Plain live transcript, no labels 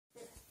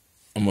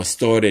I'm going to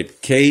start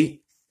at K.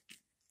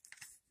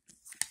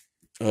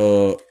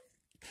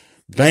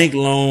 Bank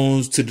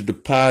loans to the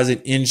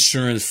deposit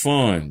insurance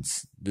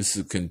funds. This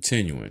is a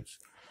continuance.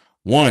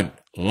 1.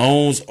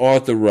 Loans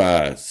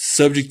authorized.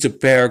 Subject to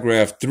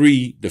paragraph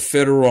 3, the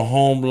Federal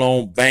Home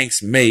Loan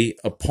Banks may,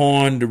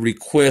 upon the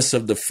request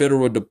of the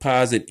Federal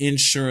Deposit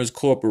Insurance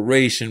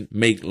Corporation,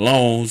 make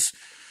loans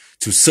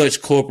to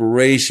such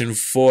corporation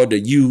for the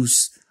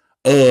use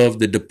of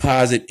the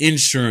deposit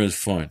insurance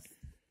fund.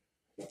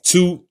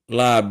 2.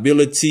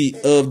 Liability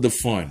of the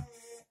fund.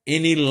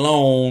 Any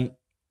loan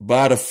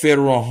by the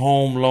Federal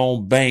Home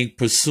Loan Bank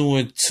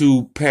pursuant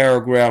to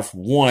paragraph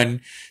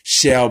 1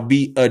 shall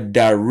be a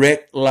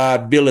direct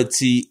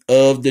liability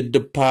of the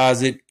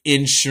deposit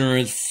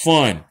insurance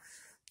fund.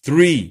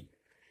 3.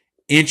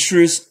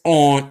 Interest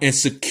on and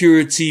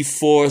security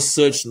for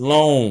such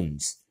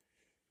loans.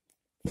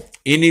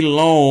 Any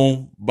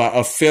loan by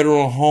a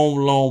Federal Home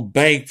Loan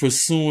Bank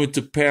pursuant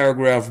to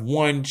paragraph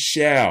 1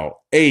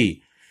 shall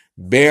A.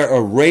 bear a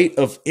rate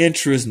of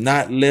interest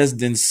not less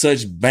than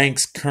such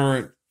bank's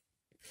current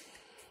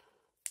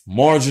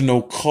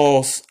marginal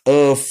cost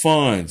of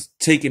funds,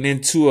 taking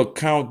into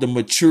account the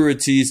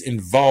maturities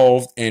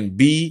involved, and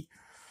B.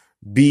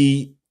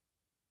 be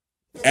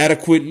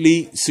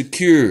adequately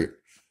secured.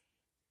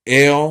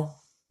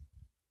 L.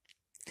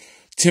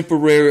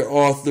 Temporary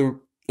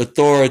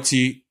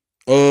authority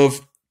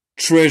of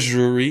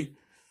Treasury.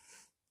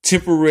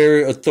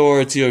 Temporary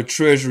authority of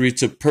Treasury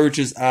to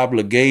purchase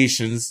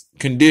obligations.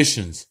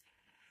 Conditions.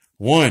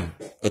 1.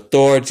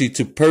 Authority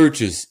to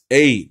purchase.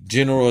 A.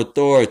 General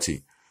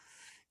authority.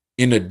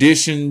 In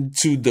addition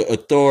to the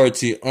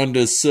authority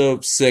under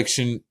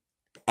subsection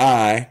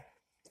I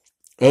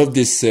of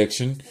this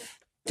section,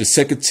 the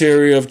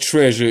Secretary of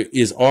Treasury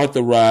is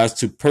authorized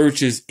to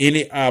purchase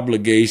any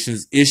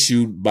obligations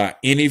issued by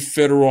any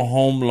Federal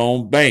Home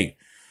Loan Bank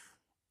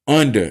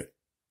under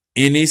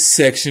any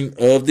section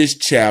of this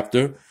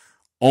chapter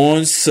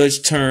on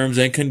such terms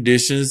and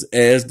conditions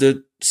as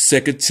the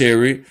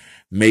Secretary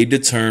may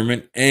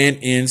determine, and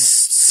in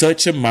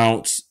such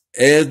amounts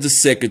as the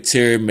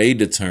Secretary may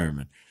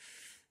determine.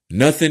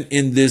 Nothing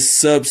in this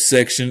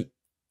subsection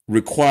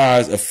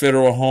requires a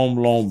Federal Home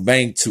Loan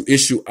Bank to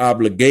issue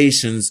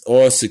obligations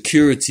or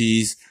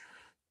securities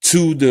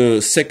to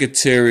the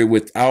Secretary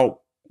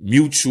without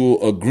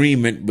mutual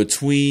agreement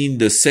between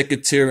the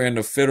Secretary and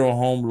the Federal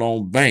Home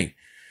Loan Bank.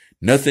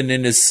 Nothing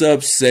in this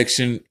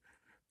subsection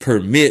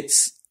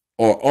permits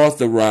or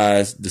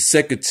authorizes the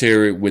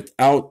Secretary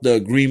without the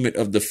agreement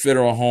of the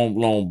Federal Home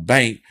Loan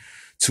Bank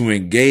to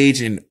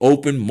engage in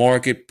open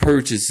market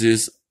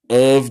purchases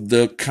of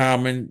the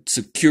common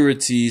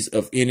securities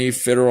of any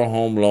Federal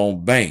Home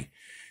Loan Bank.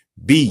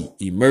 B.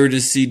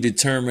 Emergency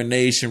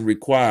determination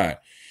required.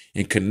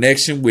 In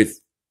connection with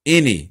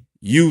any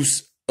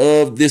use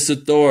of this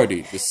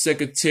authority, the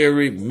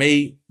Secretary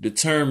may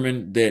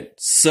determine that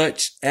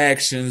such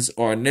actions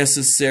are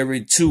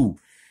necessary to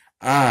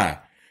I.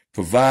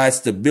 Provide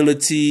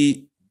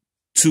stability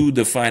to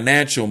the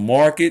financial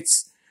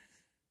markets,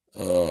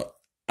 or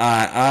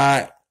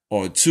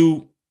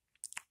 2.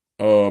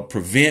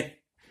 Prevent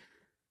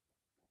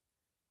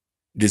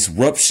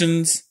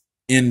disruptions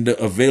in the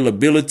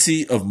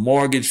availability of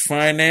mortgage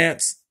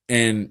finance,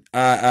 and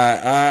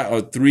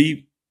or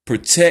 3.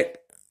 Protect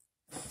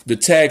the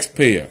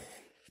taxpayer.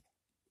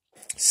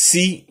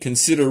 C.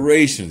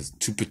 Considerations.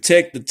 To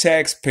protect the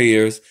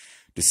taxpayers,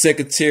 the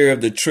Secretary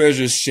of the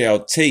Treasury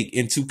shall take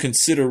into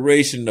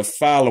consideration the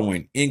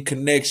following in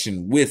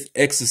connection with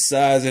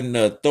exercising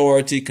the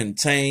authority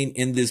contained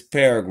in this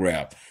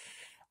paragraph.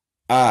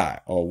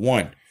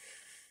 1.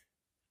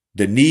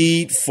 The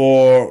need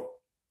for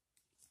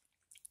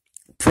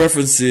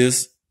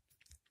preferences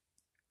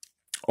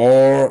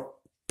or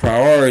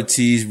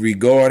priorities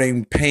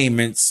regarding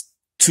payments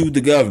to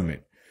the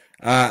government.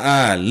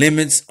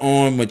 Limits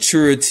on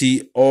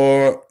maturity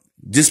or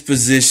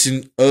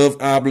disposition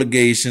of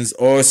obligations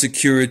or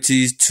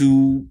securities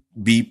to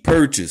be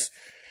purchased.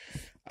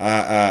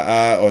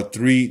 Or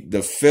 3.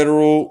 The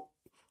Federal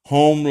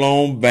Home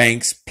Loan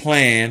Bank's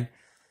plan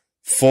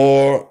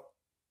for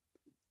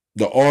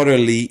the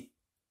orderly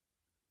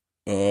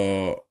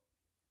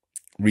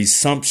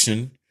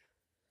resumption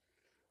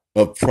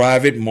of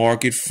private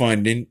market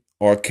funding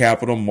or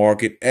capital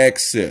market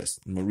access.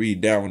 I'm going to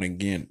read that one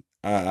again.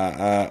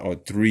 Or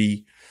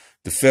 3.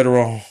 The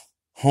Federal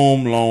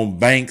Home Loan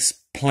Bank's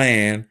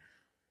plan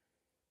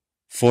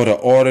for the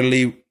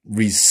orderly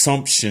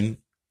resumption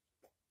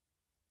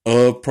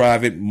of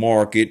private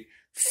market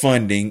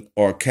funding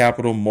or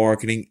capital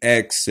marketing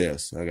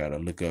access. I got to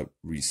look up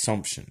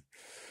resumption.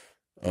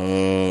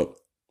 IV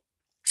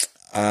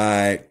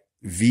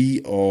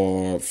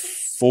or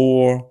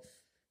 4.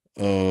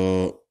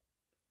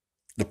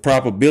 The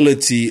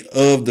probability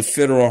of the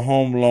Federal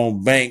Home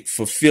Loan Bank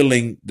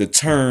fulfilling the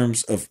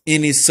terms of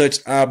any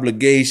such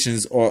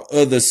obligations or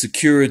other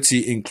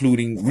security,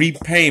 including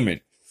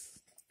repayment.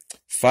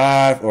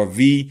 5 or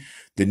V.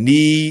 The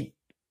need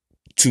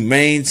to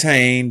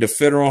maintain the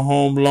Federal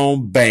Home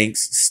Loan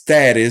Bank's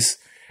status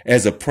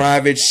as a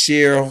private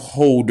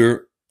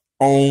shareholder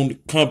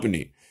owned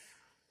company.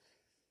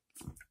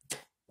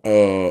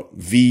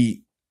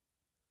 VI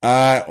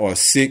or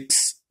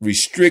 6,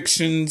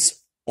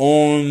 restrictions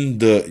on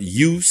the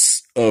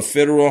use of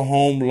Federal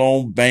Home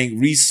Loan Bank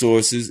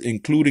resources,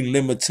 including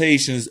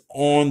limitations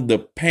on the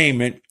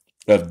payment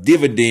of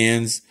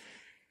dividends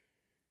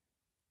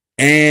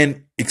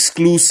and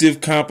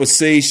exclusive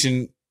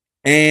compensation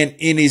and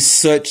any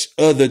such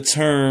other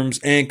terms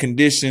and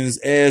conditions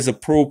as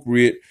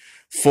appropriate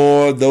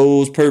for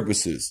those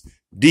purposes.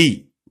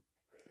 D,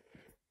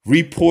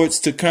 reports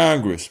to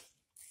Congress.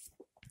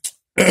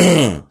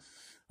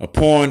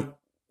 Upon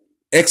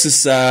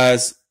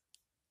exercise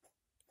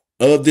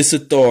of this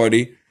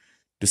authority,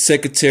 the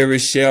Secretary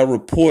shall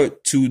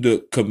report to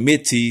the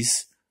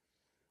committees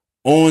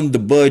on the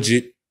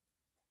budget,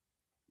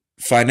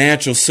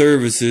 financial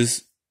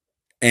services,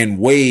 and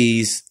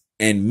ways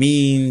and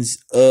means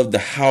of the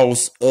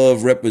House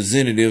of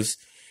Representatives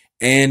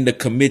and the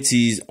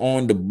committees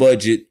on the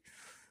budget,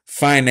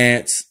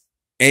 finance,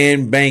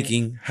 and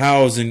banking,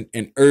 housing,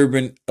 and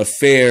urban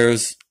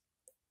affairs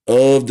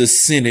of the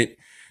Senate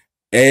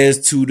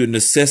as to the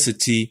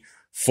necessity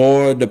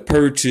for the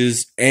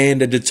purchase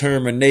and the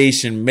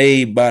determination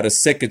made by the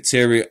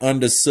Secretary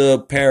under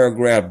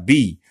subparagraph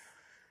B,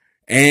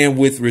 and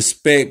with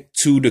respect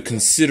to the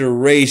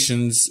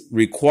considerations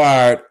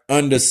required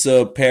under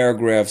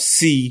subparagraph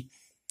C,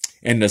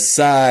 and the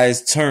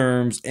size,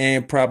 terms,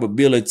 and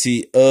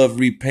probability of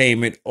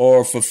repayment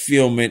or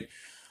fulfillment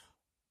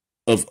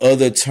of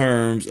other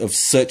terms of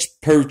such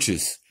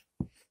purchase.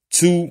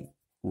 2,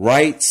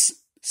 rights,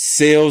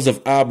 sales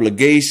of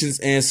obligations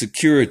and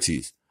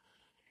securities.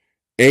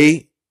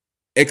 A,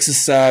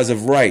 exercise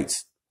of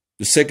rights.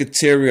 The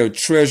Secretary of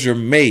Treasury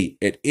may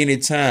at any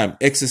time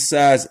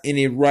exercise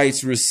any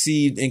rights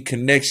received in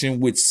connection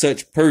with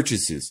such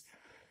purchases.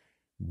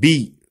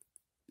 B,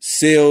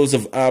 sales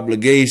of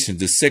obligations.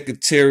 The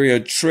Secretary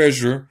of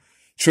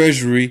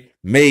Treasury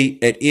may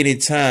at any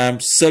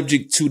time,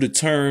 subject to the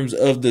terms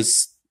of the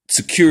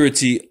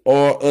security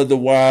or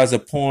otherwise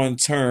upon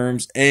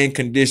terms and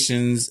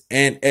conditions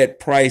and at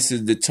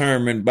prices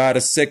determined by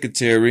the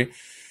Secretary,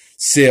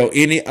 sell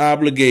any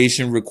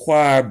obligation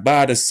required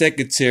by the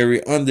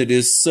Secretary under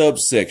this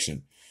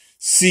subsection.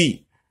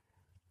 C,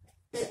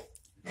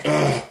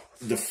 the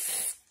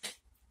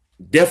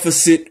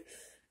deficit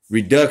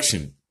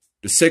reduction.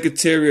 The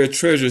Secretary of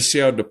Treasury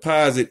shall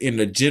deposit in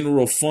the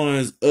general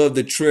funds of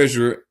the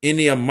Treasury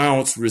any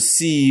amounts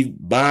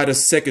received by the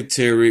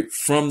Secretary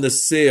from the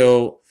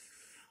sale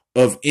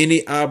of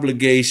any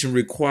obligation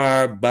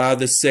required by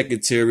the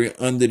Secretary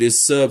under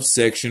this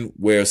subsection,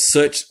 where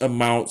such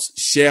amounts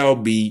shall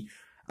be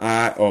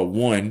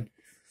I/1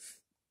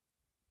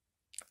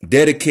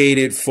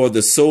 dedicated for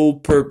the sole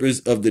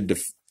purpose of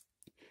the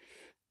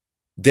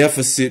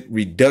deficit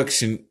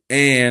reduction,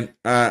 and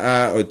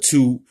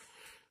II/2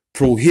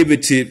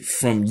 prohibited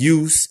from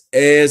use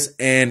as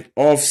an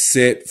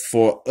offset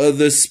for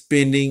other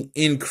spending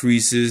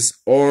increases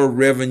or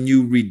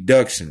revenue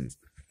reductions.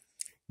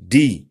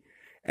 D,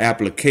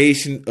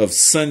 application of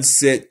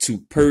sunset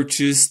to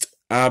purchased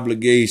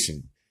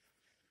obligation.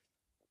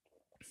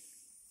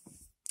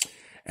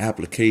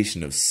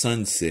 Application of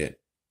sunset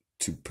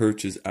to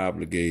purchase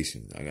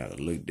obligations. I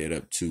gotta look that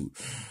up too.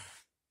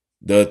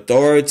 The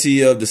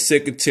authority of the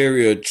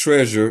Secretary of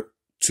Treasury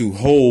to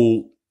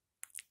hold,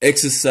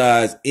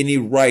 exercise any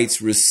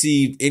rights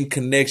received in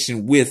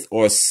connection with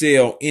or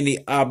sell any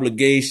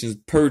obligations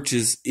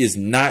purchased is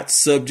not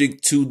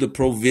subject to the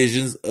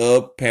provisions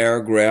of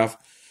paragraph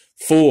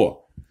 4.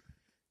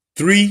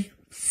 3,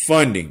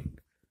 funding.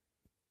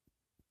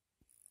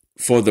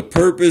 For the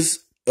purpose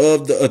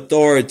of the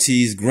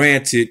authorities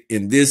granted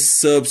in this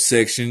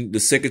subsection, the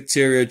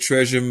Secretary of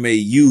Treasury may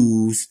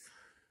use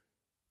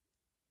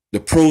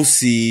the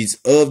proceeds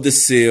of the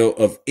sale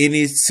of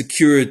any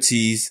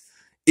securities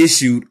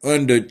issued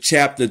under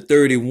Chapter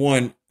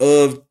 31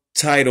 of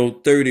Title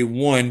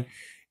 31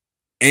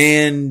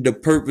 and the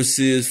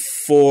purposes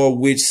for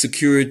which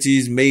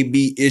securities may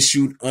be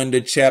issued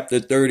under Chapter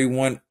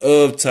 31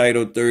 of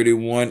Title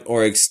 31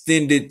 or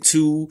extended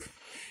to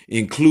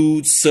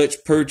include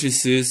such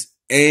purchases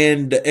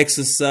and the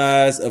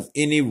exercise of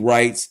any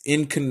rights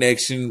in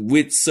connection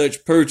with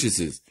such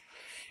purchases.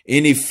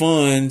 Any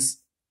funds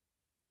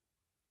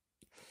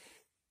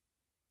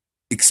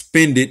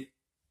expended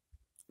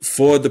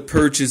for the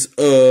purchase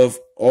of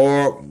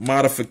or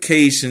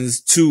modifications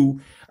to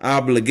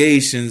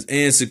obligations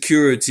and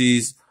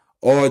securities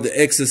or the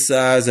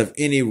exercise of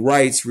any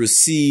rights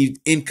received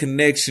in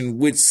connection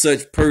with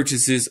such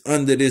purchases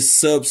under this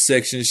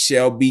subsection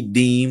shall be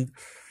deemed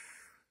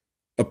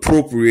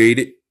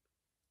appropriated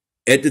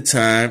at the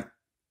time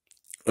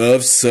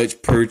of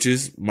such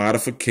purchase,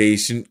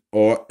 modification,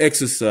 or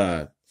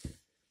exercise.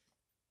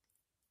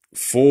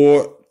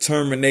 4,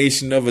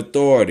 termination of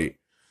authority.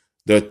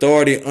 The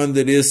authority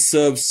under this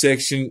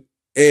subsection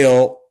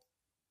L,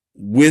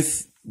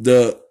 with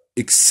the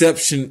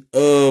exception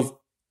of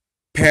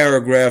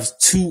paragraphs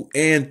 2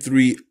 and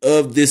 3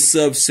 of this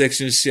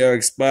subsection, shall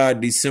expire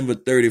December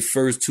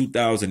 31st,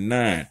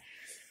 2009.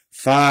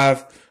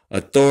 5,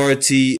 authority